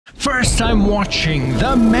First time watching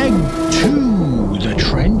the Meg 2, The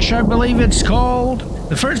Trench, I believe it's called.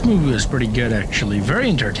 The first movie was pretty good, actually. Very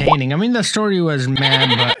entertaining. I mean, the story was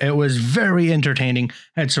mad, but it was very entertaining.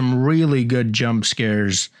 Had some really good jump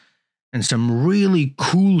scares and some really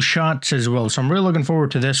cool shots as well. So I'm really looking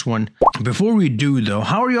forward to this one. Before we do, though,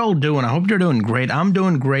 how are y'all doing? I hope you're doing great. I'm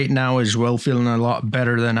doing great now as well, feeling a lot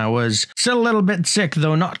better than I was. Still a little bit sick,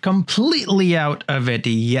 though, not completely out of it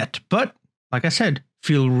yet. But, like I said,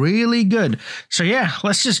 feel really good. So yeah,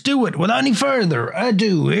 let's just do it. Without any further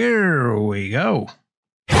ado, here we go.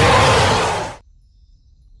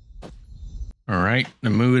 Alright, the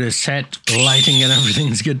mood is set, lighting and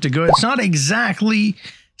everything's good to go. It's not exactly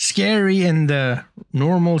scary in the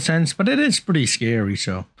normal sense, but it is pretty scary,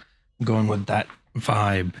 so I'm going with that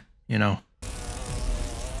vibe, you know.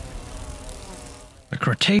 The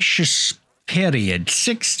Cretaceous period,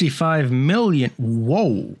 65 million.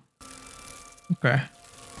 Whoa. Okay.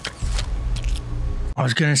 I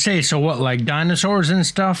was gonna say, so what, like dinosaurs and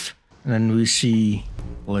stuff? And then we see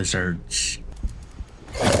lizards.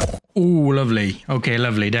 Ooh, lovely. Okay,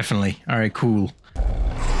 lovely, definitely. Alright, cool.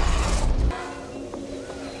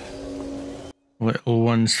 Little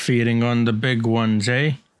ones feeding on the big ones,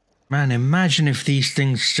 eh? Man, imagine if these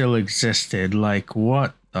things still existed. Like,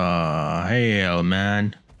 what the hell,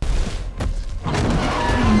 man?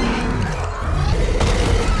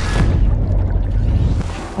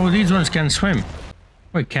 Oh, these ones can swim.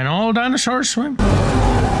 Wait, can all dinosaurs swim?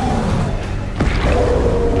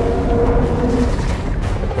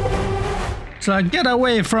 It's like, get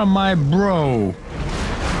away from my bro,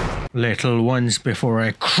 little ones, before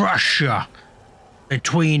I crush ya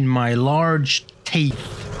between my large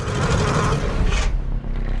teeth.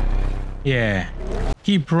 Yeah,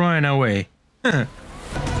 keep running away. They're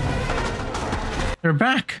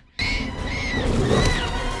back.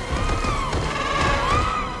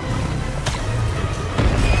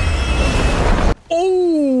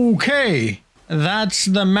 Okay, that's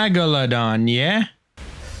the Megalodon, yeah?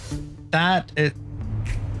 It's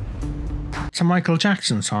a Michael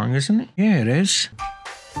Jackson song, isn't it? Yeah, it is.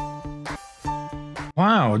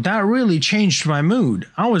 Wow, that really changed my mood.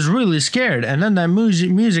 I was really scared, and then that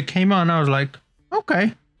music came on, I was like,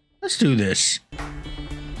 okay, let's do this.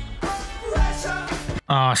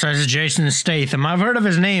 Oh, so this is Jason Statham. I've heard of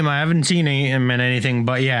his name, I haven't seen him in anything,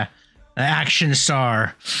 but yeah. The action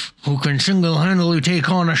star who can single-handedly take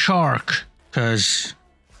on a shark. Cause,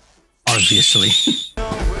 obviously.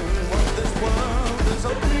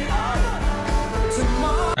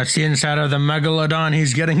 That's the inside of the Megalodon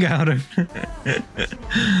he's getting out of.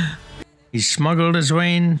 He smuggled his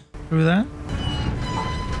way in through that.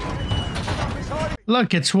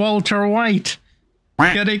 Look, it's Walter White.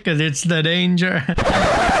 Get it? Cause it's the danger.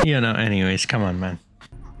 You know, anyways, come on, man.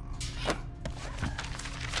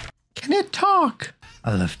 Can it talk?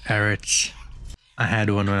 I love parrots. I had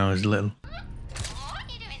one when I was little.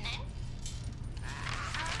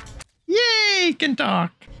 Yay, it can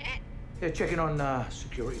talk. Yeah, checking on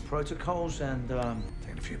security protocols and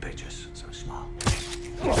taking a few pictures. So smart.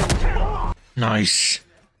 Nice.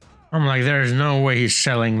 I'm like, there's no way he's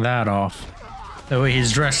selling that off. The way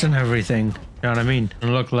he's dressed and everything. You know what I mean?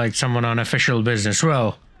 And look like someone on official business.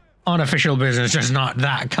 Well, unofficial business, just not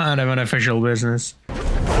that kind of an official business.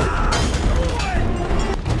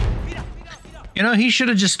 You know, he should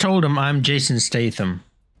have just told him, I'm Jason Statham.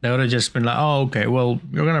 They would have just been like, oh, okay, well,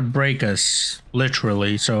 you're gonna break us,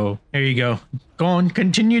 literally, so here you go. Go on,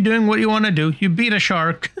 continue doing what you want to do. You beat a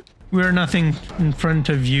shark. We're nothing in front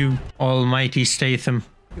of you, almighty Statham.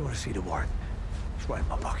 You want to see the warrant? It's right in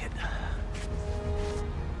my pocket.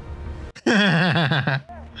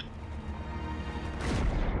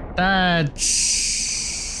 That's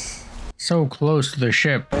so close to the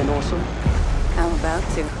ship. Awesome. I'm about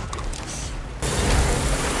to.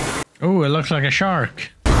 Oh, it looks like a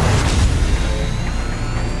shark.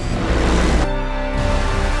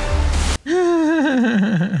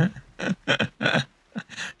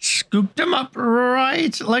 Scooped him up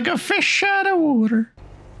right like a fish out of water.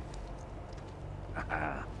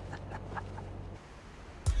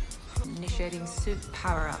 Initiating suit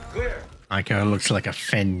power up. Clear. Like how it looks like a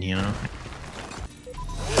fin, you know?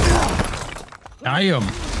 Damn.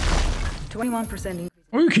 21% increase.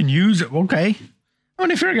 Oh, you can use it. Okay. I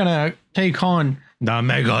mean, if you're gonna take on the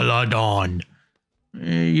Megalodon,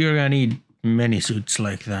 you're gonna need many suits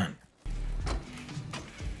like that.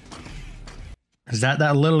 Is that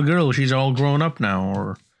little girl? She's all grown up now,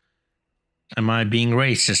 or am I being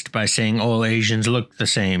racist by saying all Asians look the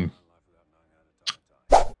same?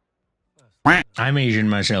 I'm Asian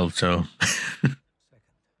myself, so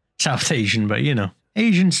South Asian, but you know,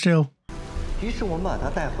 Asian still. 于是我们把他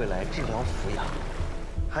带回来治疗抚养。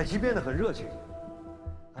海奇变得很热情。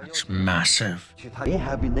 That's massive. They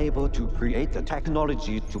have been able to create the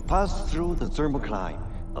technology to pass through the thermocline,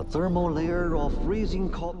 a thermal layer of freezing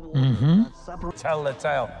cold water. Tell the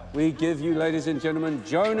tale. We give you, ladies and gentlemen,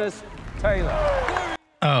 Jonas Taylor.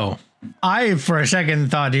 Oh, I for a second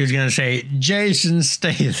thought he was gonna say Jason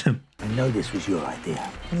Statham. I know this was your idea.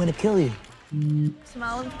 I'm gonna kill you.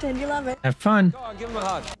 Smile and pretend you love it. Have fun. Go on, give him a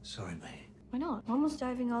hug. Sorry, mate. Why not? Mom was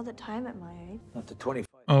diving all the time at my age. Not the 25.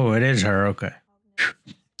 Oh, it is her. Okay,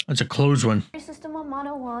 that's a close one. Every system on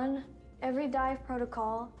Mono 1, every dive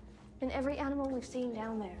protocol, and every animal we've seen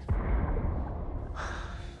down there.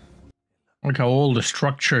 Look how all the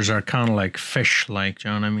structures are kind of like fish-like. Do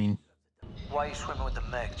you know what I mean? Why are you swimming with the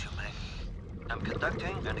Meg, Meg? I'm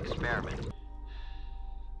conducting an experiment.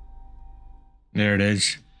 There it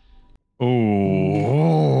is.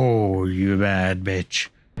 Oh, you bad bitch.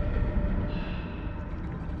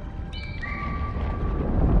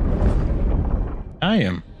 I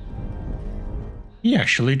am. He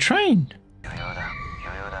actually trained.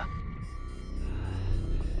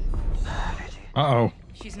 Uh-oh.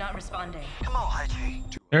 She's not responding. Come on, Hachi.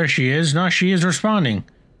 There she is. No, she is responding.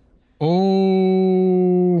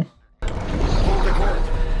 Oh.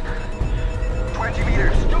 20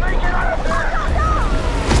 meters.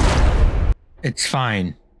 It's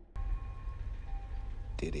fine.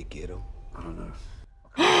 Did it get him? I don't know.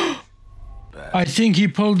 I think he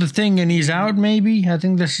pulled the thing and he's out, maybe? I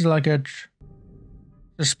think this is like a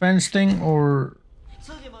suspense thing, or...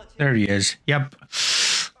 There he is. Yep.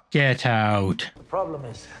 Get out. The problem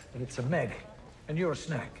is that it's a Meg, and you're a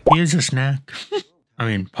snack. He is a snack. I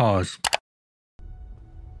mean, pause.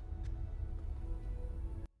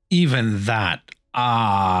 Even that,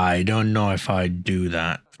 I don't know if I'd do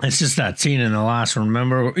that. It's just that scene in the last one.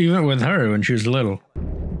 Remember, even with her when she was little.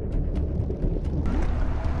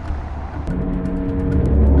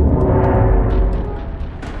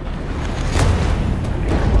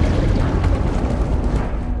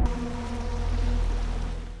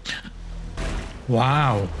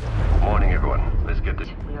 Wow. Morning, everyone. Let's get this.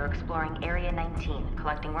 We are exploring Area 19,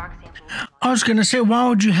 collecting rock samples. I was gonna say, why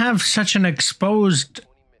would you have such an exposed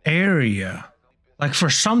area? Like, for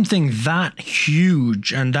something that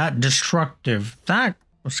huge and that destructive, that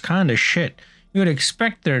was kind of shit. You would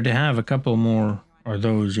expect there to have a couple more of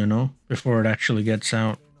those, you know, before it actually gets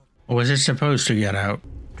out. Or was it supposed to get out?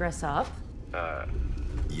 Dress up.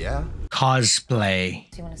 Yeah?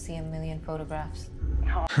 Cosplay. Do you want to see a million photographs?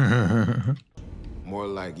 More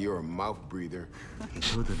like you're a mouth breather.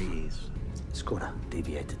 It's called a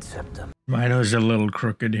deviated septum. My nose is a little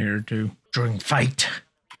crooked here, too. During fight.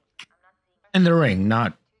 In the ring,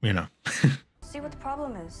 not, you know. See what the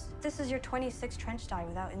problem is. This is your 26th trench dive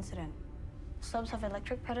without incident. Subs have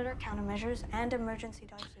electric predator countermeasures and emergency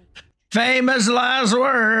dive suits. Famous last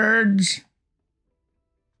words.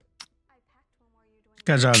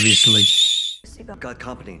 Because obviously. Got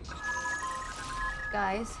company.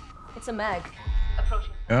 Guys, it's a Meg.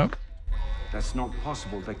 Approaching. Yep. That's not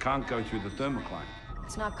possible. They can't go through the thermocline.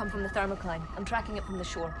 It's not come from the thermocline. I'm tracking it from the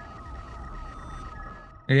shore.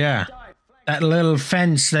 Yeah. That little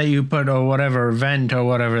fence that you put, or whatever, vent or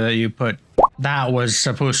whatever that you put, that was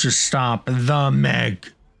supposed to stop the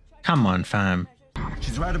Meg. Come on, fam.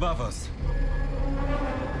 She's right above us.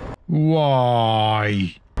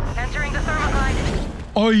 Why? Entering the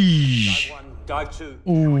thermocline. Oi. Dive 1, dive 2.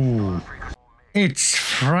 Ooh. It's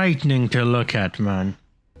frightening to look at, man.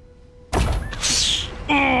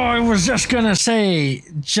 Oh, I was just gonna say,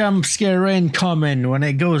 jump scare incoming. When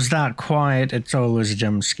it goes that quiet, it's always a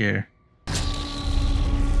jump scare.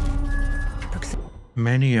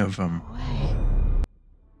 Many of them.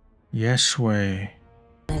 Yes, way.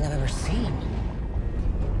 I've ever seen.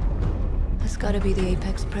 That's gotta be the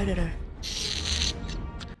apex predator.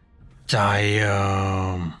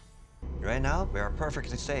 Damn. Right now, we are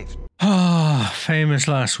perfectly safe. Ah, famous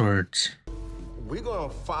last words. We gonna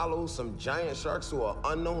follow some giant sharks to an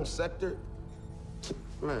unknown sector?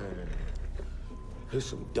 Man, here's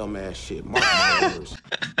some dumbass shit. Mark my words.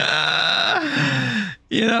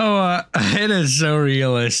 You know what? It is so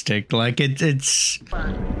realistic. Like, it's...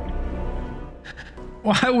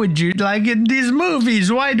 Why would you... Like, in these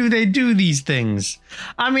movies, why do they do these things?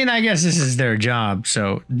 I mean, I guess this is their job,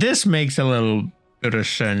 so this makes a little bit of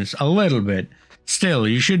sense. A little bit. Still,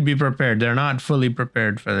 you should be prepared. They're not fully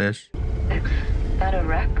prepared for this. Is that a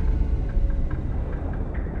wreck?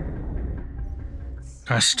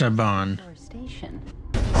 Castaban. Station.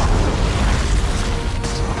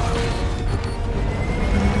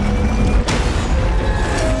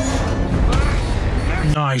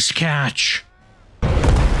 Nice catch.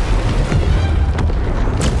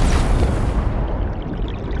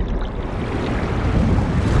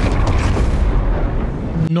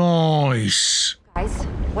 Nice. Guys,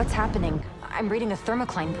 what's happening? I'm reading a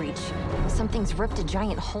thermocline breach. Something's ripped a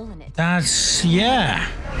giant hole in it. That's, yeah.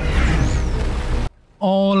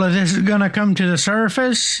 All of this is gonna come to the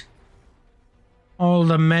surface. All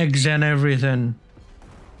the Megs and everything.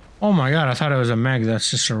 Oh my god, I thought it was a Meg. That's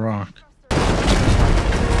just a rock.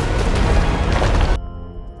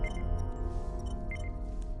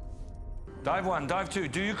 Dive 1, Dive 2,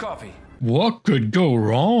 do you copy? What could go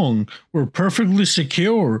wrong? We're perfectly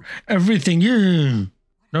secure. Everything is.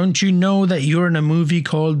 Don't you know that you're in a movie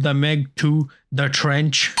called The Meg 2, The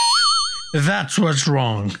Trench? That's what's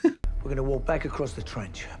wrong. We're gonna walk back across the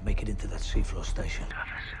trench, make it into that seafloor station.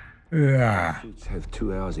 Yeah. Shoots have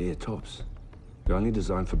 2 hours air tops. They're only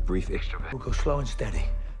designed for brief extrovert. We'll go slow and steady.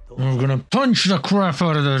 I'm gonna punch the crap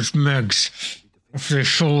out of those Megs if they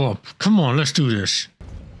show up. Come on, let's do this.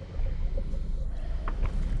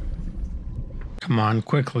 Come on,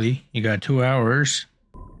 quickly. You got 2 hours.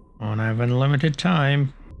 Oh, and I have unlimited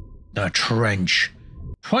time. The trench.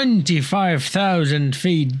 25,000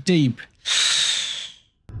 feet deep.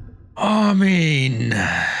 I mean,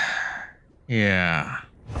 yeah.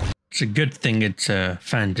 It's a good thing it's a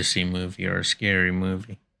fantasy movie or a scary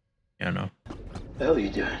movie, you know. The hell are you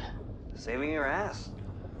doing? Saving your ass.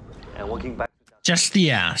 And looking back. Just the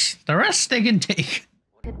ass. The rest they can take.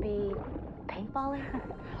 Could be paintballing?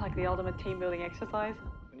 Like the ultimate team building exercise.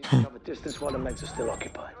 We need to cover distance while the Megs are still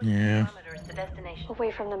occupied. Yeah. To destination. Away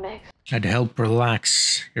from the Megs. That'd help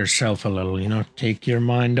relax yourself a little, you know, take your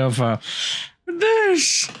mind off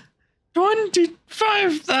this.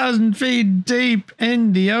 25,000 feet deep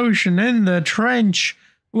in the ocean, in the trench,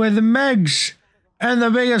 with Megs, and the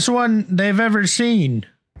biggest one they've ever seen.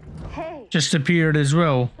 Hey, Just appeared as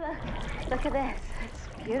well. look at this. It's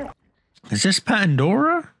beautiful. Is this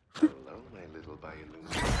Pandora?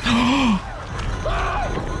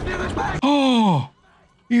 Oh,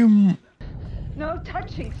 you. No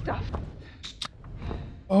touching stuff.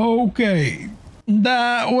 Okay,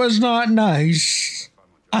 that was not nice.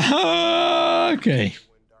 Okay.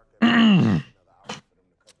 I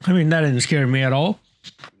mean, that didn't scare me at all.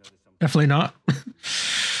 Definitely not.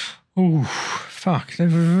 Oh, fuck.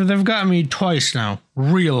 They've got me twice now.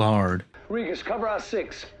 Real hard. Regis, cover our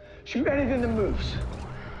 6. Shoot anything that moves.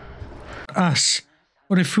 Us.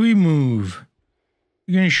 What if we move?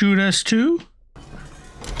 You gonna shoot us too?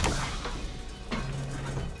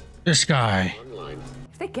 This guy.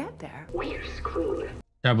 If they get there, We're screwed.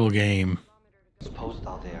 Double game. It's post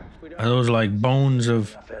out there. Are those like bones of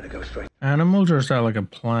Fair to go straight. animals, or is that like a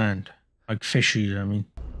plant? Like fishies, I mean.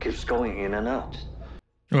 Keeps going in and out.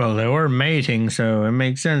 Well, they were mating, so it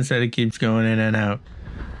makes sense that it keeps going in and out.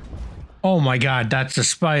 Oh my god, that's a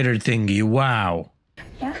spider thingy. Wow.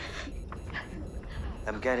 Yeah?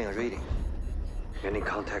 I'm getting a reading. Any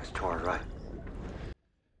contacts to our right.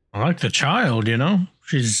 I like the child, you know?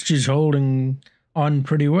 She's holding on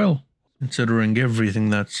pretty well, considering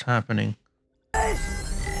everything that's happening.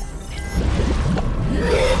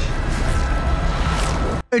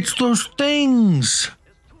 It's those things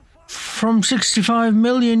from 65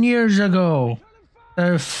 million years ago.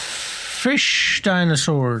 The fish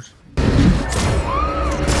dinosaurs.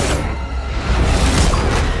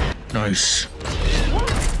 Nice.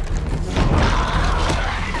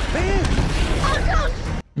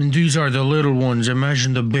 And these are the little ones.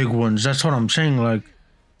 Imagine the big ones. That's what I'm saying. Like,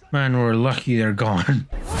 man, we're lucky they're gone.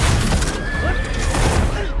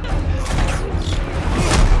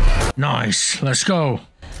 Nice. Let's go.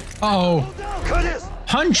 Uh-oh.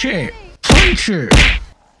 Punch it. Punch it.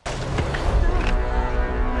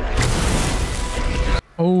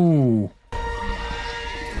 Oh.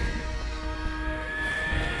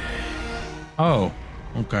 Oh.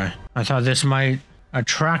 Okay. I thought this might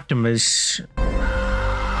attract him as...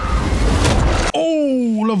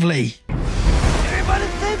 Oh, lovely. Everybody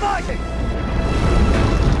stay fighting.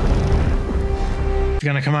 He's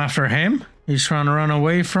gonna come after him? He's trying to run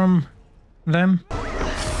away from them?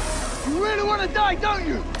 You really want to die, don't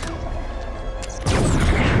you?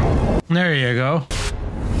 There you go.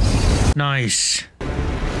 Nice.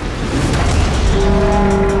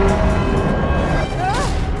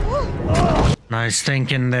 Nice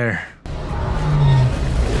thinking there.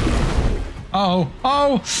 Uh-oh.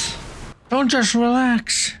 Oh! Don't just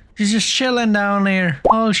relax. She's just chilling down there.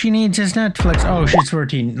 All she needs is Netflix. Oh, she's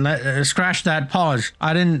 14. Scratch that. Pause.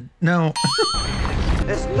 I didn't know.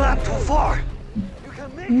 It's not too far.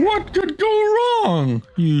 What could go wrong?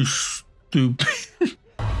 You stupid.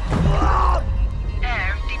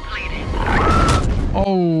 Air depleted.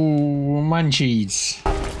 Oh, munchies.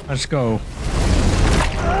 Let's go.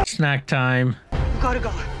 Snack time. Gotta go.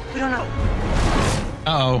 We don't know.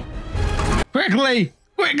 Uh-oh. Quickly!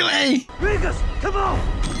 Quickly! Rigas, come on!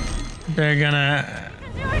 They're gonna...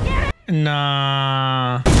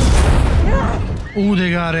 Nah. Oh,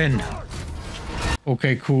 they got in.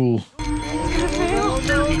 Okay, cool.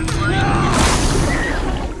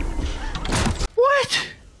 What?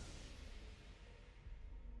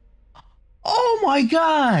 Oh my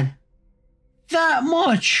god! That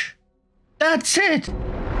much! That's it!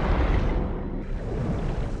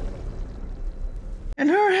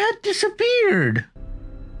 And her head disappeared!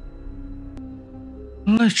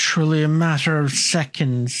 Literally a matter of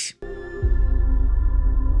seconds.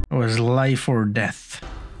 It was life or death.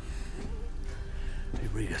 Hey,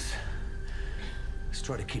 Rigas. Let's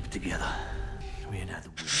try to keep it together. We ain't had the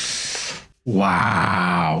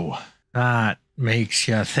Wow. That makes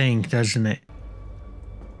you think, doesn't it?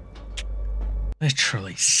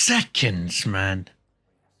 Literally seconds, man.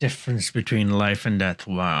 Difference between life and death.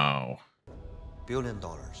 Wow. $1 billion.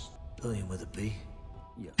 Billion with a B?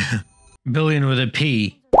 Yeah. Billion with a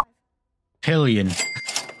P. Pillion.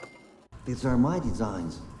 These are my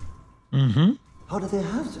designs. Mm-hmm. How do they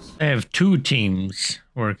have this? They have 2 teams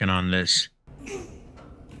working on this.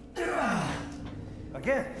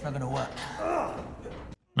 Again, it's not gonna work.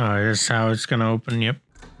 Oh, this is how it's gonna open. Yep.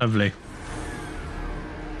 Lovely.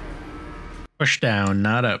 Push down,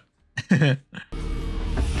 not up.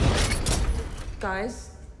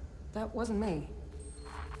 Guys, that wasn't me.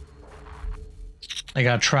 I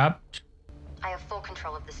got trapped. I have full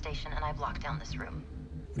control of the station, and I've locked down this room.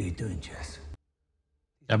 What are you doing, Jess?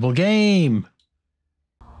 Double game.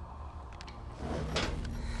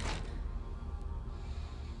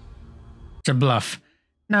 It's a bluff.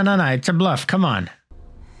 No, it's a bluff. Come on.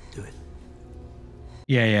 Do it.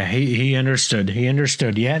 Yeah, he understood. He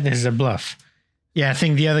understood. Yeah, this is a bluff. Yeah, I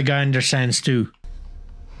think the other guy understands too.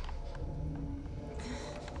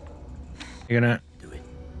 You're gonna... Do it.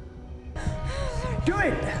 Do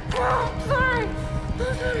it! Oh, sorry.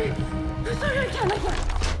 I can't like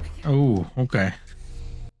that. Oh, okay.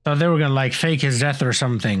 Thought they were gonna like fake his death or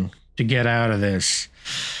something to get out of this.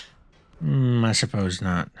 I suppose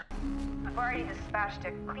not. I've already dispatched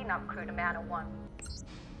a cleanup crew to Manor 1.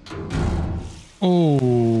 Oh.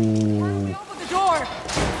 Open the door.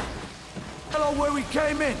 Hello, where we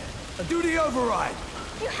came in. Do the override.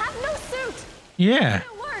 You have no suit. Yeah. It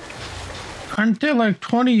won't work. Aren't they like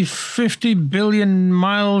 20, 50 billion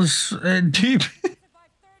miles deep?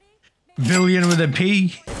 Billion with a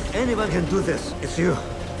P. Anyone can do this. It's you.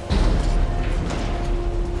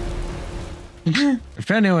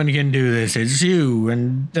 If anyone can do this, it's you.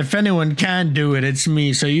 And if anyone can't do it, it's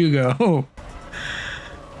me. So you go. All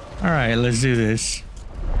right, let's do this.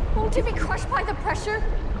 Won't it be crushed by the pressure?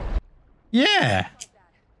 Yeah.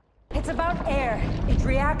 It's about air. It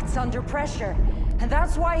reacts under pressure. And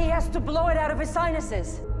that's why he has to blow it out of his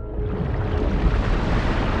sinuses.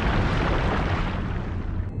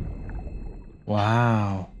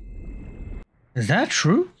 Wow. Is that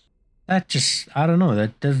true? That just, I don't know,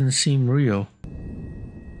 that doesn't seem real.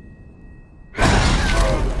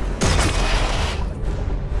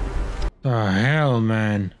 The hell,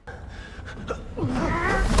 man.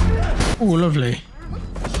 Oh, lovely.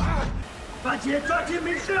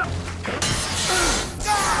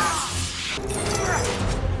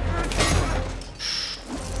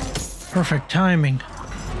 Perfect timing.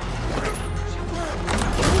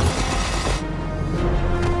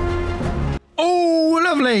 Oh,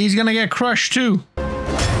 lovely. He's gonna get crushed too.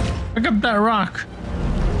 Pick up that rock.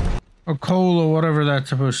 Or coal or whatever that's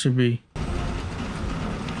supposed to be.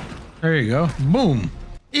 There you go. Boom.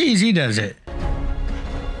 Easy does it.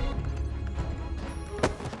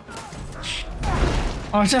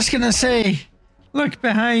 I was just gonna say, look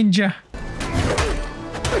behind you.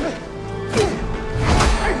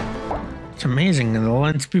 It's amazing the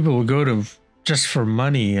lengths people will go to just for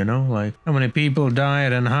money, you know, like how many people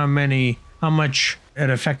died and how much it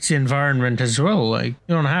affects the environment as well. Like,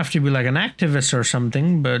 you don't have to be like an activist or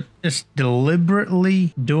something, but just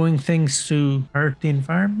deliberately doing things to hurt the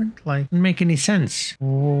environment, like, doesn't make any sense.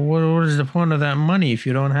 What is the point of that money if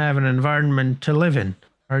you don't have an environment to live in?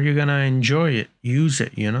 Are you gonna enjoy it, use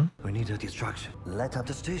it, you know? We need a distraction. Light up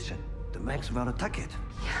the station. The Megs will attack it.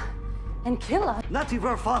 Yeah. And kill us. Not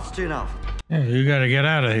even fast enough. Yeah, you gotta get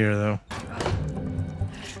out of here, though.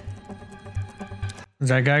 Is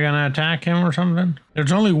that guy gonna attack him or something?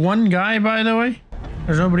 There's only one guy, by the way?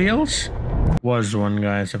 There's nobody else? Was one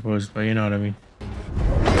guy, I suppose, but you know what I mean.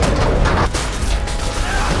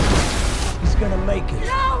 He's gonna make it.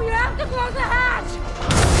 No, you have to close the hatch!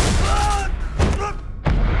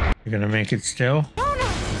 You're gonna make it still? Oh, no.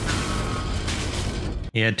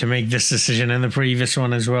 He had to make this decision in the previous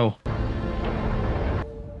one as well.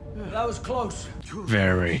 That was close.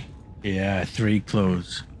 Very. Yeah, 3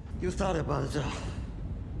 close. You thought about it,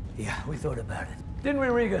 Yeah, we thought about it. Didn't we,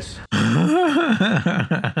 Regas?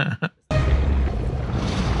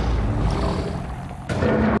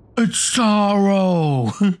 It's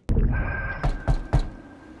sorrow.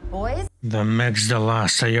 Boys? The Meg's the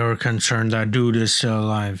last that you're concerned. That dude is still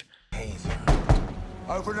alive.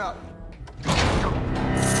 Open up.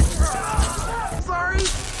 Sorry.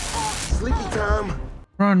 Sleepy time.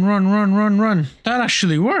 Run, run, run, run, run. That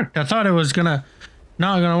actually worked. I thought it was not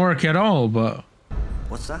gonna work at all, but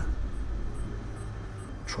What's that?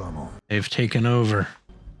 Trouble. they've taken over.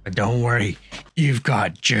 But don't worry, you've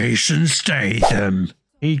got Jason Statham.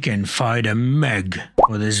 He can fight a Meg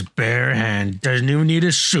with his bare hand. Doesn't even need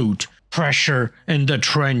a suit. Pressure in the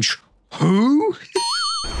trench. Who?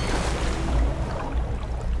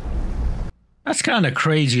 That's kind of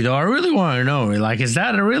crazy though. I really want to know, like, is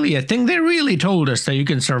that really a thing? They really told us that you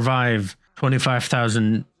can survive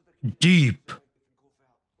 25,000 deep.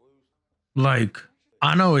 Like,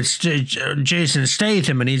 I know it's Jason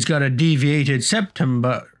Statham and he's got a deviated septum,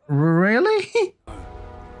 but really?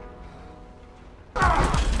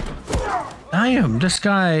 Damn, this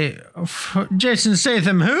guy, Jason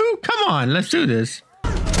Statham, who? Come on, let's do this.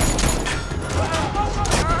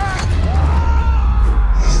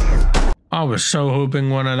 I was so hoping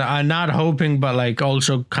one of them, not hoping, but like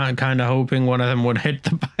also kind of hoping one of them would hit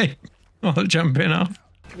the pipe while jumping off.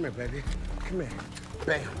 Come here, baby. Come here.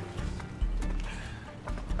 Bam.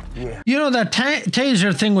 Yeah. You know, that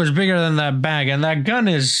taser thing was bigger than that bag, and that gun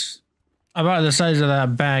is about the size of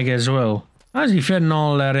that bag as well. How's he fitting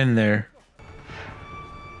all that in there?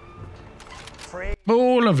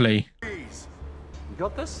 Oh, lovely. You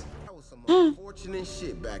got this? That was some unfortunate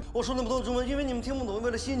shit back. This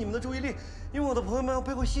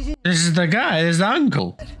is the guy, this is the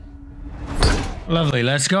uncle. Lovely,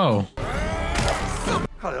 let's go. I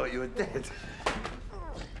thought you were dead.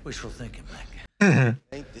 Wishful thinking, Meg.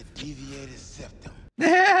 Ain't the deviated septum.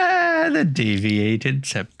 Yeah, the deviated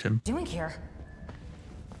septum. Doing here?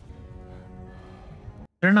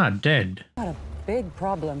 They're not dead. Got a big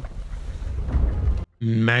problem.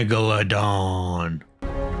 Megalodon.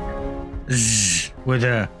 Z with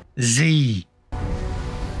a Z.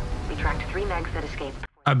 We tracked 3 Megs that escaped.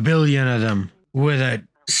 A billion of them with a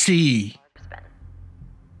C.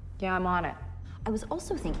 Yeah, I'm on it. I was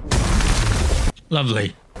also thinking.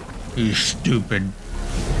 Lovely. You stupid.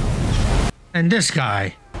 And this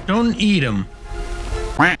guy, don't eat him.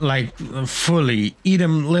 Like, fully. Eat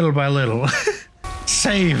him little by little.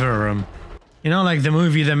 Savor him. You know, like the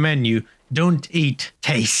movie The Menu. Don't eat,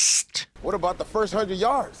 taste. What about the first 100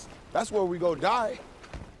 yards? That's where we go die.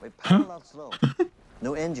 We paddle out slow.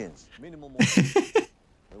 No engines. Minimal motion.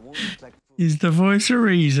 We won't detect food. He's the voice of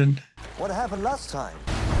reason. What happened last time?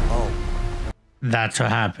 Oh. That's what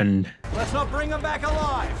happened. Let's not bring him back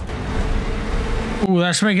alive. Ooh,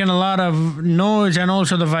 that's making a lot of noise and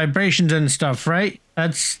also the vibrations and stuff, right?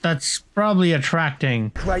 That's probably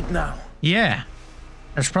attracting. Right now. Yeah.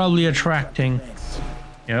 That's probably attracting.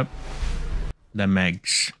 Yep. The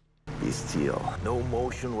Megs. Be still. No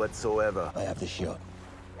motion whatsoever. I have the shot.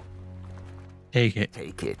 Take it.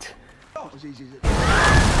 Take it.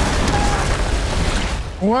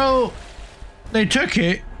 Well, they took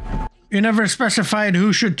it. You never specified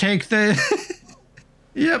who should take the...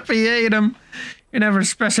 Yep, he ate him. You never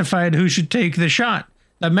specified who should take the shot.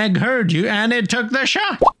 The Meg heard you and it took the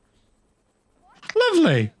shot.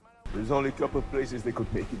 Lovely. There's only a couple of places they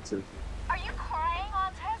could make it to. Are you crying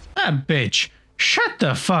on test? That bitch. Shut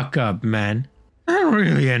the fuck up, man. That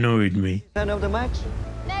really annoyed me. 10 of the max?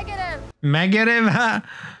 Negative. Negative, huh?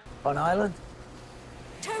 On island?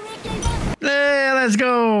 Hey, let's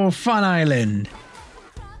go, Fun Island.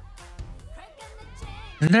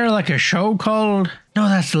 Isn't there like a show called? No,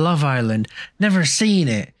 that's Love Island. Never seen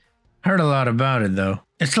it. Heard a lot about it though.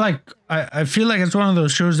 It's like, I feel like it's one of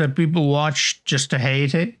those shows that people watch just to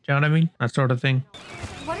hate it. Do you know what I mean? That sort of thing.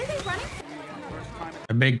 What are they running?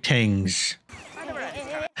 The big things.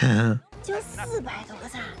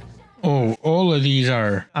 Oh, all of these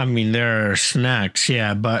are, I mean, they're snacks,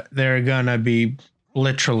 yeah, but they're gonna be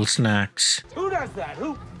literal snacks. Who does that?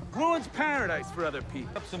 Who ruins paradise for other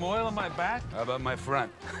people? Up some oil on my back? How about my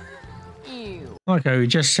front? Ew. Like I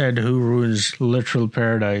just said, who ruins literal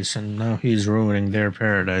paradise, and now he's ruining their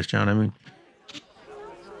paradise, do you know what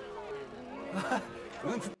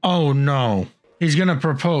I mean? Oh no, he's gonna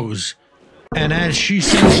propose. And as she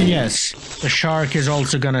says yes, the shark is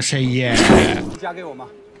also gonna say yeah.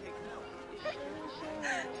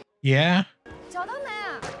 Yeah?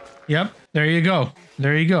 Yep, there you go.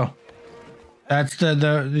 There you go. That's the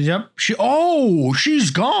yep.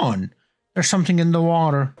 She's gone. There's something in the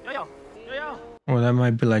water. Oh, that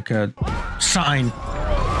might be like a sign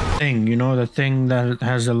thing, you know, the thing that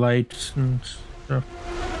has the lights and stuff.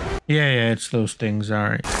 Yeah, it's those things,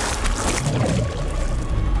 alright.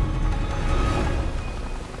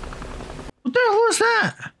 What the hell was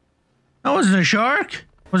that? That wasn't a shark?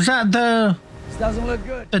 Was that the... This doesn't look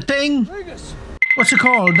good. The thing? What's it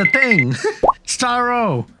called? The thing.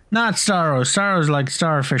 Starro. Not Starro. Starro's like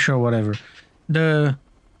starfish or whatever. The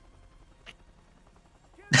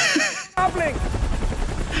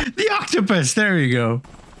octopus. There you go.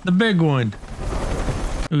 The big one.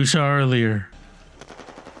 We saw earlier.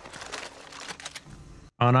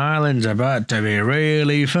 On island's about to be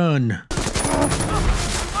really fun.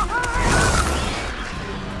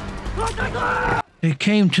 They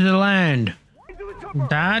came to the land.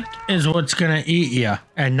 That is what's gonna eat you,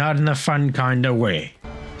 and not in a fun kind of way.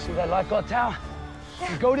 See that lifeguard tower?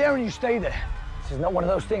 You go there and you stay there. This is not one of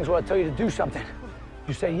those things where I tell you to do something.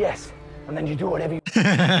 You say yes, and then you do whatever you...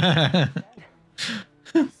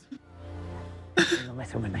 Don't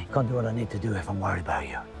mess with me. Can't do what I need to do if I'm worried about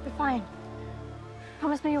you. You're fine.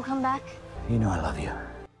 Promise me you'll come back. You know I love you.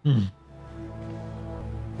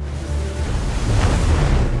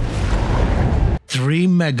 3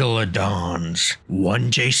 megalodons.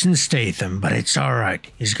 1 Jason Statham, but it's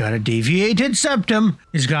alright. He's got a deviated septum.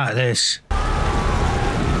 He's got this.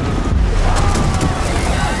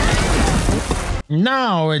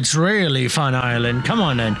 Now it's really fun island. Come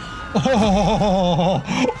on then. Oh,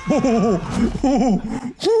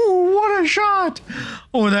 what a shot.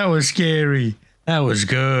 Oh, that was scary. That was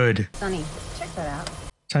good. Sonny, check that out.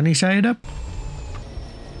 Sunny side up?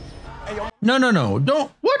 No.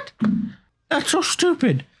 Don't. What? That's so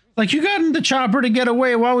stupid. Like, you got in the chopper to get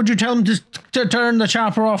away. Why would you tell him to turn the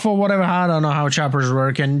chopper off or whatever? I don't know how choppers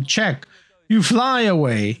work. And check. You fly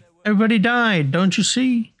away. Everybody died. Don't you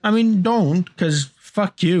see? I mean, don't, because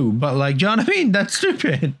fuck you. But, like, you know what I mean? That's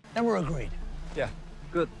stupid. And we're agreed. Yeah,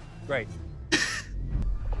 good, great.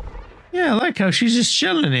 Yeah, I like how she's just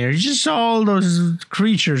chilling here. She just saw all those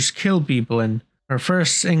creatures kill people, and her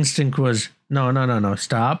first instinct was, no,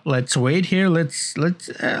 stop. Let's wait here. Let's let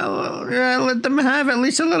them have at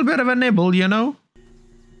least a little bit of a nibble, you know?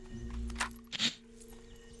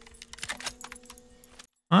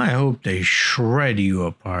 I hope they shred you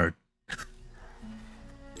apart.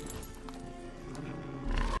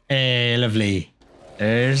 Hey, lovely.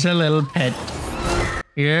 There's a little pet.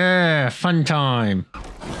 Yeah, fun time.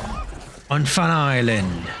 On Fun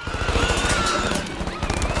Island.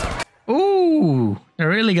 Ooh, they're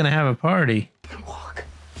really gonna have a party.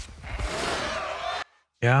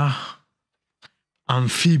 Yeah.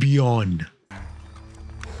 Amphibian.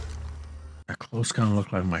 That clothes kind of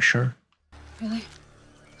look like my shirt. Really?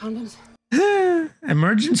 Condoms?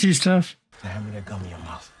 Emergency stuff. Hand me that gum in your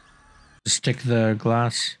mouth. Stick the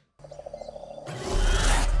glass.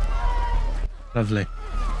 Lovely.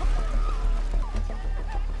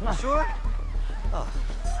 Not sure? Oh.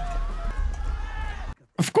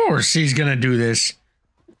 Of course he's gonna do this.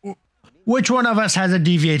 Which one of us has a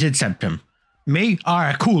deviated septum? Me?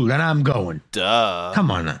 Alright, cool, then I'm going. Duh. Come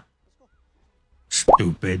on now.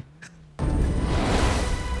 Stupid.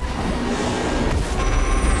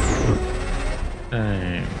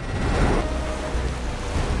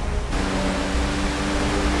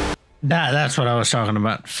 That's what I was talking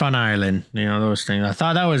about. Fun Island, you know, those things. I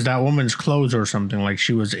thought that was that woman's clothes or something, like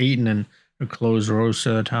she was eating and her clothes rose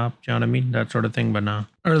to the top. Do you know what I mean? That sort of thing, but no.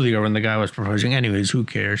 Earlier when the guy was proposing. Anyways, who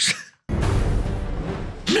cares? Come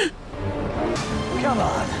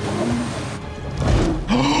on.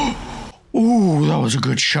 Ooh, that was a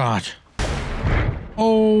good shot.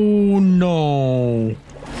 Oh no.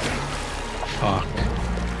 Fuck.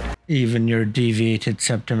 Even your deviated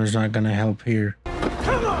septum is not gonna help here.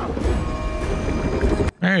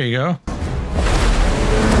 There you go.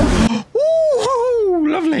 Ooh,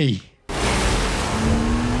 lovely.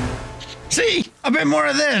 See, a bit more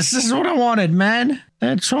of this. This is what I wanted, man. They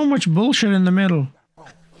had so much bullshit in the middle.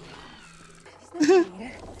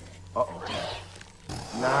 Uh-oh.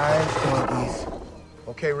 Nice monkeys.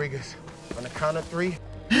 Okay, Regas. On the count of 3.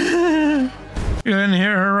 You didn't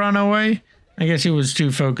hear her run away? I guess he was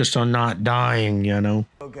too focused on not dying, you know.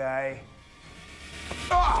 Okay.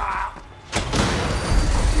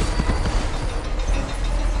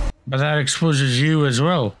 But that exposes you as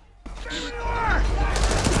well.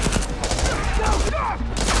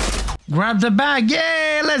 Grab the bag.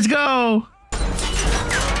 Yay, let's go.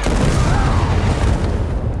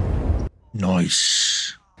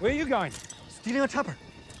 Nice. Where are you going? Stealing a chopper.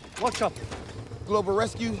 What chopper? Global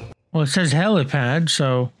rescue. Well, it says helipad,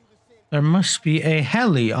 so there must be a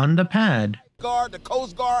heli on the pad. Guard, the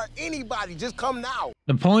Coast Guard, anybody, just come now.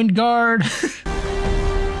 The point guard.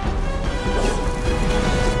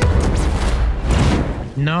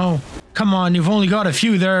 No. Come on, you've only got a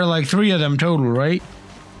few. There are like 3 of them total, right?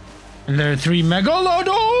 And there are 3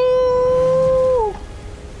 Megalodon!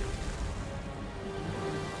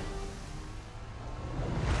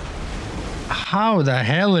 How the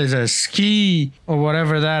hell is a ski or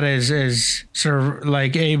whatever that is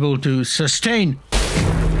like able to sustain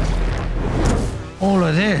all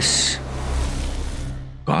of this?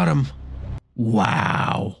 Got him.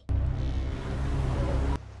 Wow.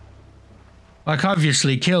 Like,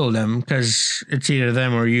 obviously kill them, because it's either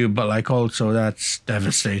them or you, but like also that's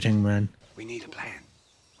devastating, man. We need a plan.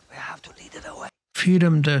 We have to lead it away. Feed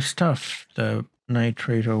them the stuff, the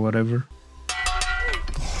nitrate or whatever.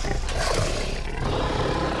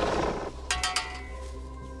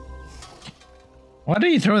 Why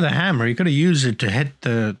did he throw the hammer? He could have used it to hit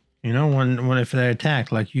the, you know, when if they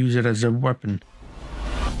attack, like use it as a weapon.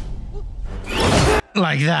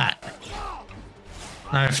 Like that.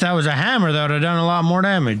 Now, if that was a hammer, that would have done a lot more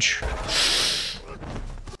damage.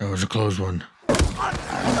 That was a close one.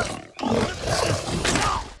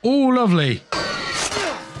 Oh, lovely.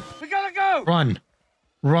 We gotta go! Run.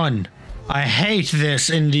 Run. I hate this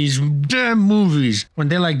in these damn movies. When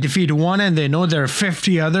they like defeat one and they know there are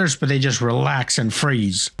 50 others, but they just relax and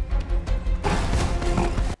freeze.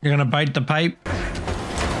 You're gonna bite the pipe?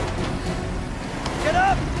 Get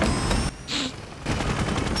up!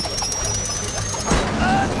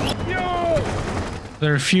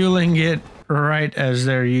 They're fueling it right as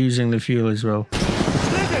they're using the fuel as well.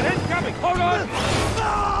 Listen, incoming! Hold on!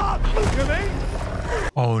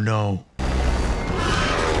 Oh no.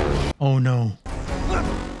 Oh no.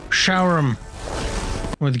 Shower them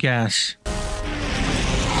with gas.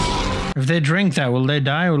 If they drink that, will they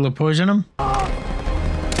die? Will it poison them? What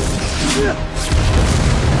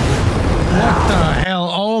the hell?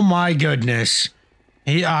 Oh my goodness.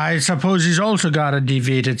 I suppose he's also got a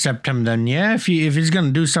deviated septum then, yeah? If he's gonna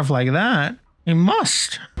do stuff like that, he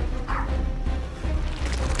must.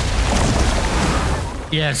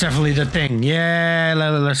 Yeah, it's definitely the thing. Yeah,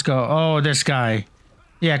 let's go. Oh, this guy.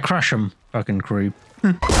 Yeah, crush him. Fucking creep.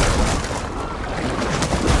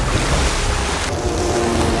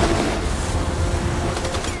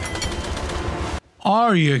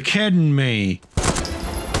 Are you kidding me?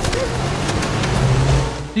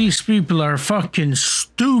 These people are fucking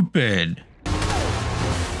stupid.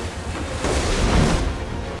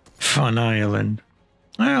 Fun Island.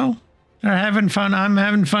 Well, they're having fun. I'm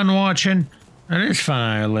having fun watching. It is Fun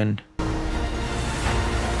Island.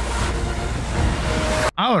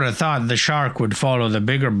 I would have thought the shark would follow the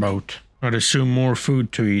bigger boat. I'd assume more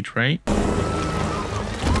food to eat, right?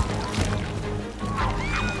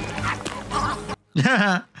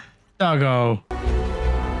 Doggo.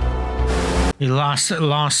 He lost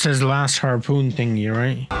his last harpoon thingy,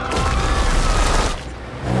 right?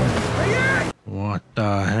 What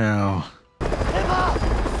the hell?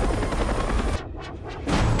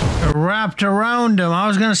 It wrapped around him. I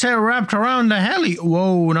was gonna say it wrapped around the heli.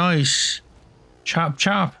 Whoa, nice. Chop,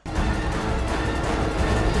 chop.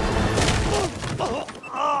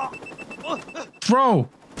 Throw.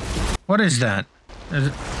 What is that? I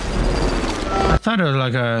thought it was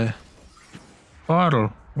like a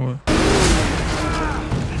bottle.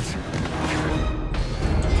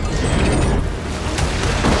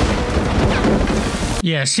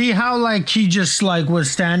 Yeah, see how like he just like was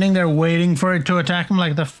standing there waiting for it to attack him?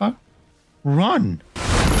 Like the fuck? Run.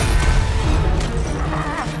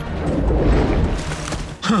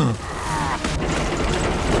 Huh.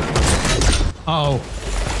 Oh.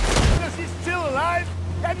 She's still alive?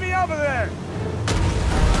 Get me over there!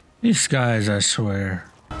 These guys, I swear.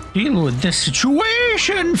 Deal with this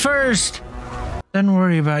situation first. Then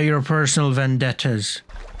worry about your personal vendettas.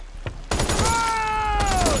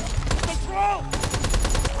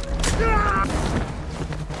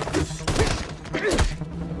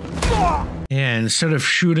 Yeah, instead of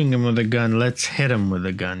shooting him with a gun, let's hit him with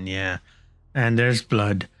a gun, yeah. And there's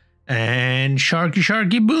blood. And sharky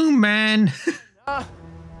sharky boom, man. I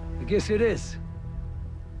guess it is.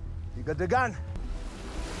 You got the gun?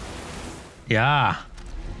 Yeah.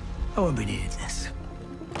 I won't be needing this.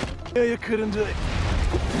 Yeah, you couldn't do it.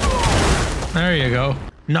 There you go.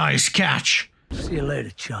 Nice catch. See you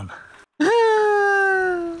later, chum.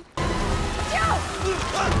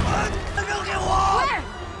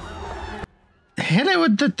 Hit it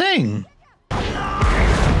with the thing.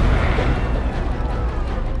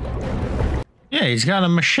 Yeah, he's got a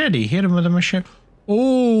machete. Hit him with a machete.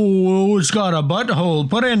 Oh, it's got a butthole.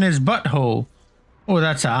 Put it in his butthole. Oh,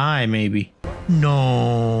 that's an eye, maybe.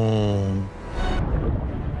 No.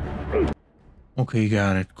 Okay,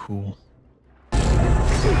 got it. Cool.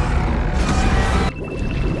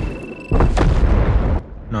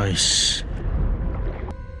 Nice.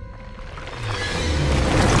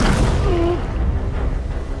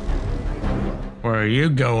 Where are you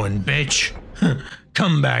going, bitch?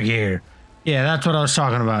 Come back here. Yeah, that's what I was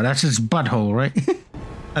talking about. That's his butthole, right?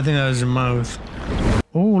 I think that was his mouth.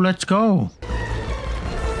 Oh, let's go.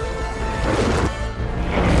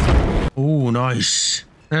 Oh, nice.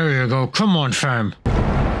 There you go. Come on, fam.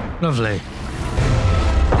 Lovely.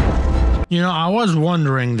 You know, I was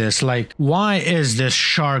wondering this, like, why is this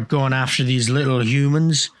shark going after these little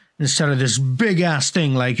humans instead of this big ass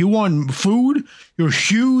thing? Like, you want food? You're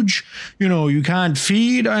huge. You know, you can't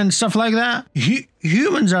feed and stuff like that.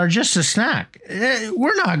 Humans are just a snack.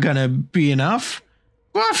 We're not gonna be enough.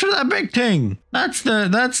 Go after that big thing. That's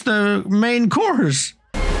the main course.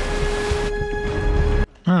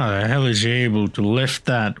 How the hell is he able to lift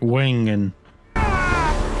that wing? And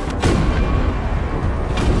I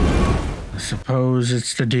suppose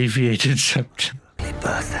it's the deviated septum.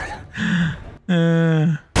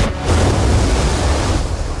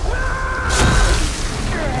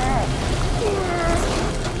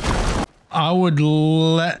 I would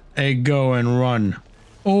let it go and run.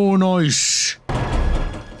 Oh, nice.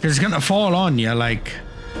 It's gonna fall on you, like,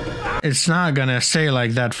 it's not gonna stay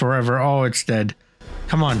like that forever. Oh, it's dead.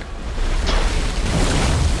 Come on.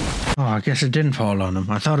 Oh, I guess it didn't fall on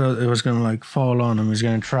him. I thought it was gonna, like, fall on him. He was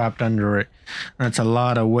gonna trapped under it. That's a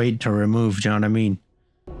lot of weight to remove, do you know what I mean?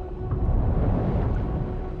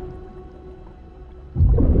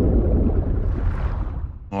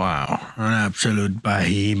 Wow, an absolute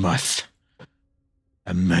behemoth.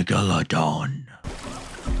 A megalodon.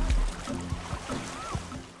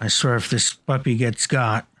 I swear if this puppy gets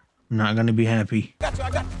got, I'm not gonna be happy. I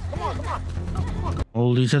got you. Come on.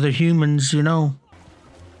 All these other humans, you know.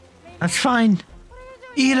 That's fine.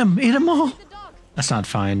 Eat them all. That's not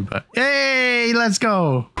fine, but hey, let's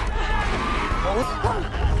go.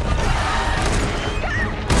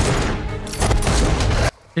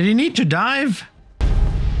 Did he need to dive?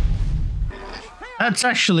 That's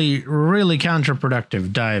actually really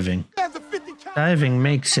counterproductive, diving. Diving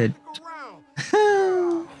makes it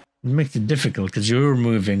makes it difficult because you're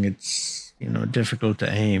moving. It's, you know, difficult to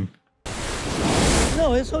aim.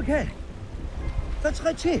 No, it's okay. That's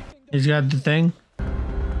right here. He's got the thing.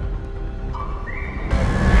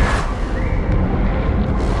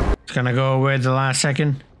 It's gonna go away at the last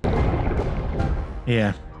second.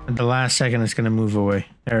 Yeah, at the last second it's gonna move away.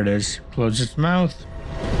 There it is. Close its mouth.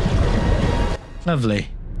 Lovely.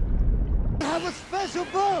 Have a special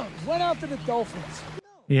bomb. Went after the dolphins.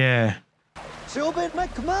 Yeah. So obey my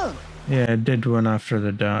command. Yeah, it did one after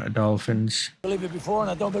the dolphins. I believe it before and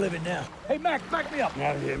I don't believe it now. Hey, Mac, back me up.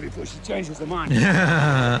 Out of here before she changes her mind.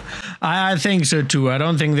 I think so too. I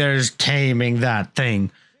don't think there's taming that thing.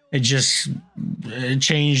 It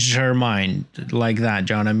changed her mind like that,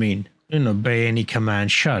 John. I mean, didn't obey any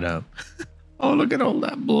command. Shut up. Oh, look at all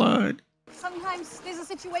that blood. Sometimes there's a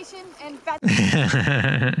situation and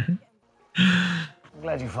I'm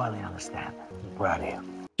glad you finally understand. I'm proud of you.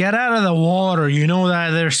 Get out of the water. You know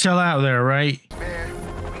that they're still out there, right? Man,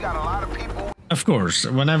 we got a lot of people. Of course.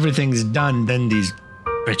 When everything's done, then these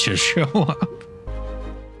bitches show up.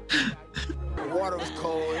 The water was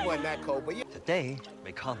cold. It wasn't that cold, but yeah. Today,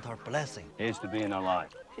 we count our blessing. Here's to being alive.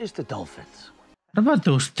 Here's the dolphins. What about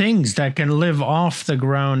those things that can live off the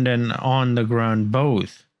ground and on the ground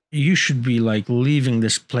both? You should be, like, leaving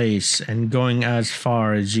this place and going as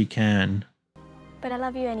far as you can. But I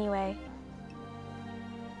love you anyway.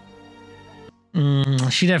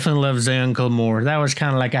 She definitely loves the uncle more. That was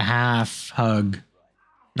kind of like a half hug.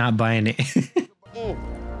 Not buying it.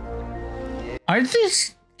 Are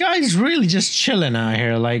these guys really just chilling out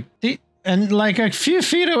here? Like, and like a few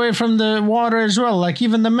feet away from the water as well. Like,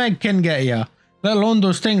 even the Meg can get you. Let alone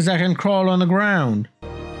those things that can crawl on the ground.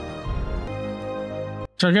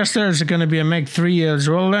 So I guess there's going to be a Meg 3 as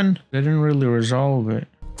well then. They didn't really resolve it.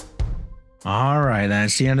 Alright,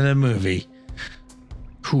 that's the end of the movie.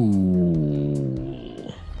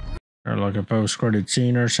 Cool. Or like a post-credit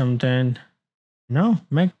scene or something. No,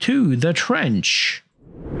 Meg 2, The Trench.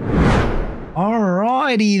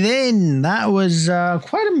 Alrighty then. That was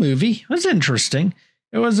quite a movie. It was interesting.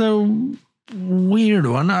 It was a weird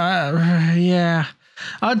one. Yeah.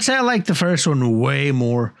 I'd say I liked the first one way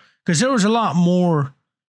more. Because there was a lot more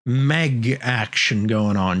Meg action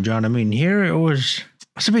going on. Do you know what I mean? Here it was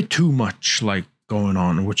a bit too much like going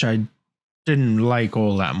on, which I didn't like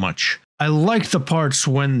all that much. I liked the parts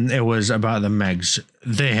when it was about the Megs.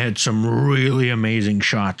 They had some really amazing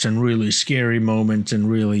shots and really scary moments and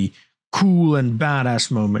really cool and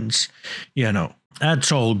badass moments, you know,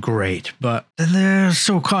 that's all great. But then they're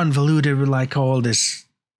so convoluted with like all this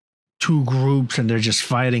two groups and they're just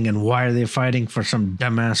fighting, and why are they fighting for some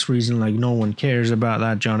dumbass reason? Like no one cares about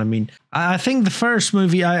that, John. I mean, I think the first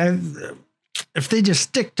movie, if they just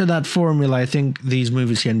stick to that formula, I think these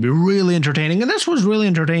movies can be really entertaining. And this was really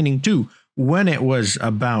entertaining too, when it was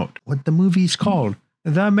about what the movie's called,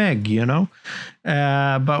 The Meg, you know?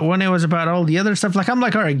 But when it was about all the other stuff, like I'm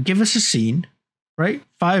like, all right, give us a scene, right?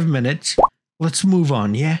 5 minutes. Let's move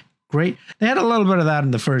on. Yeah, great. They had a little bit of that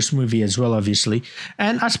in the first movie as well, obviously.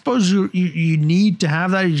 And I suppose you need to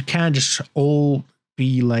have that. You can't just all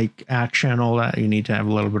be like action, all that. You need to have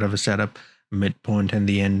a little bit of a setup, midpoint and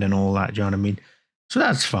the end and all that, you know what I mean? So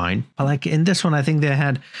that's fine. But like in this one, I think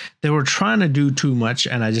they were trying to do too much,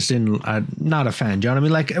 and I just didn't. I'm not a fan, you know what I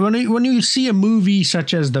mean? Like when you see a movie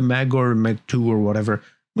such as The Meg or Meg 2 or whatever,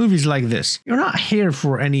 movies like this, you're not here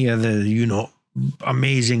for any of the, you know,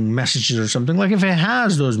 amazing messages or something. Like if it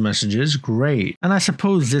has those messages, great. And I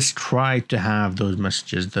suppose this tried to have those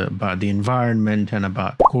messages about the environment and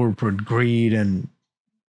about corporate greed and,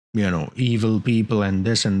 you know, evil people and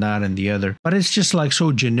this and that and the other. But it's just like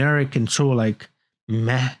so generic and so like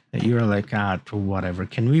meh that you're like, whatever.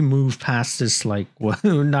 Can we move past this? Like, well,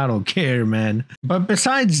 I don't care, man. But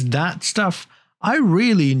besides that stuff, I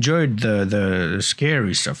really enjoyed the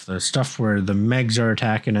scary stuff, the stuff where the Megs are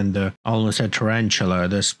attacking and the, almost a tarantula,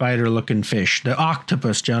 the spider-looking fish, the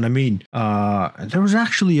octopus, do you know what I mean? There was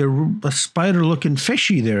actually a spider-looking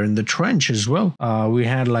fishy there in the trench as well. We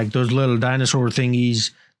had like those little dinosaur thingies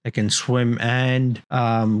that can swim and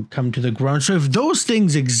come to the ground. So if those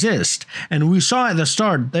things exist, and we saw at the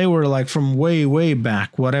start, they were like from way, way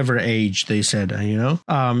back, whatever age they said, you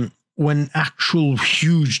know? When actual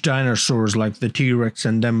huge dinosaurs like the T-Rex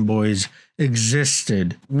and them boys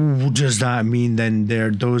existed, does that mean then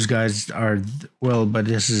those guys are, well, but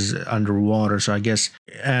this is underwater, so I guess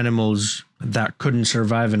animals that couldn't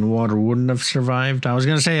survive in water wouldn't have survived. I was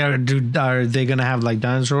gonna say, are they gonna have like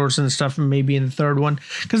dinosaurs and stuff maybe in the third one?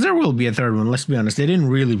 Because there will be a third one, let's be honest. They didn't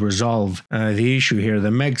really resolve the issue here. The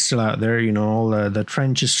Meg's still out there, you know, all the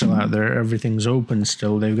trench is still out there, everything's open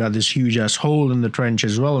still. They've got this huge ass hole in the trench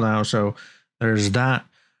as well now, so there's that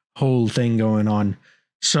whole thing going on.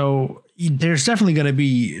 So there's definitely going to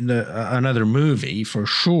be another movie for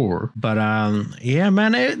sure. But yeah,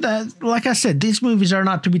 man, like I said, these movies are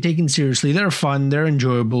not to be taken seriously. They're fun, they're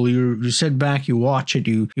enjoyable. You sit back, you watch it,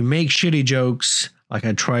 you make shitty jokes like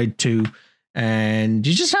I tried to, and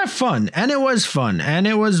you just have fun. And it was fun, and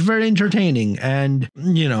it was very entertaining. And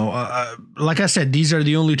you know, like I said, these are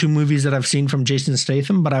the only two movies that I've seen from Jason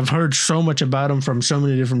Statham, but I've heard so much about him from so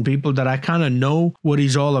many different people that I kind of know what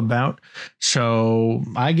he's all about. So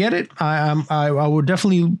I get it. I would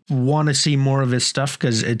definitely want to see more of his stuff,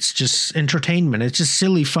 because it's just entertainment. It's just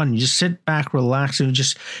silly fun. You just sit back, relax, and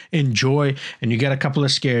just enjoy, and you get a couple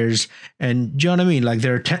of scares. And do you know what I mean? Like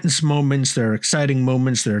there are tense moments, there are exciting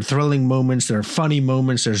moments, there are thrilling moments, there are funny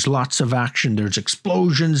moments, there's lots of action, there's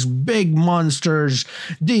explosions, big monsters,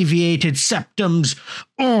 deviated septums.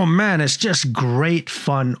 Oh man, it's just great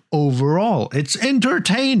fun overall. It's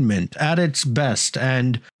entertainment at its best,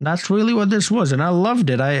 and that's really what this was, and I loved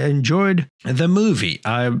it. I enjoyed the movie.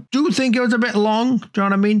 I do think it was a bit long, do you know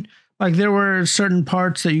what I mean? Like there were certain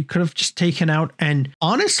parts that you could have just taken out, and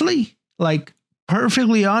honestly, like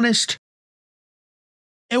perfectly honest,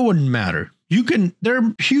 it wouldn't matter. There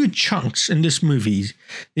are huge chunks in this movie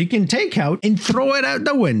you can take out and throw it out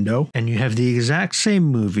the window, and you have the exact same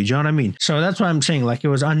movie. Do you know what I mean? So that's why I'm saying, like, it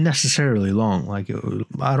was unnecessarily long. Like,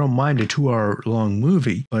 I don't mind a 2-hour long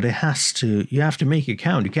movie, but you have to make it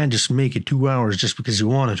count. You can't just make it 2 hours just because you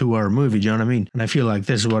want a 2-hour movie. Do you know what I mean? And I feel like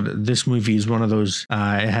this movie is one of those,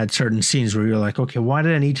 it had certain scenes where you're like, okay, why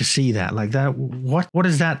did I need to see that? Like that, what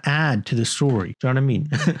does that add to the story? Do you know what I mean?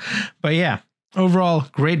 But yeah. Overall,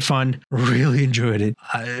 great fun. Really enjoyed it.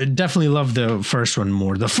 I definitely loved the first one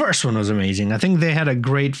more. The first one was amazing. I think they had a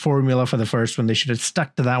great formula for the first one. They should have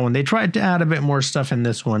stuck to that one. They tried to add a bit more stuff in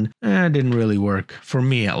this one. It didn't really work, for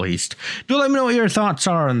me at least. Do let me know what your thoughts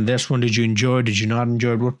are on this one. Did you enjoy? Did you not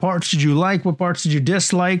enjoy? What parts did you like? What parts did you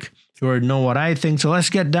dislike? You already know what I think, so let's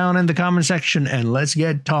get down in the comment section and let's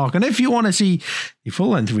get talking. If you want to see the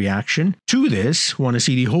full-length reaction to this, want to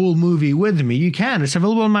see the whole movie with me, you can. It's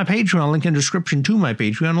available on my Patreon, link in the description to my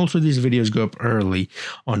Patreon. Also, these videos go up early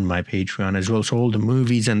on my Patreon as well, so all the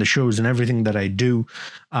movies and the shows and everything that I do,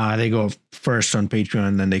 they go up first on Patreon,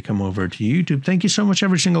 and then they come over to YouTube. Thank you so much,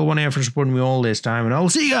 every single one of you, for supporting me all this time, and I'll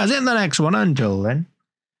see you guys in the next one. Until then,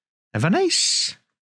 have a nice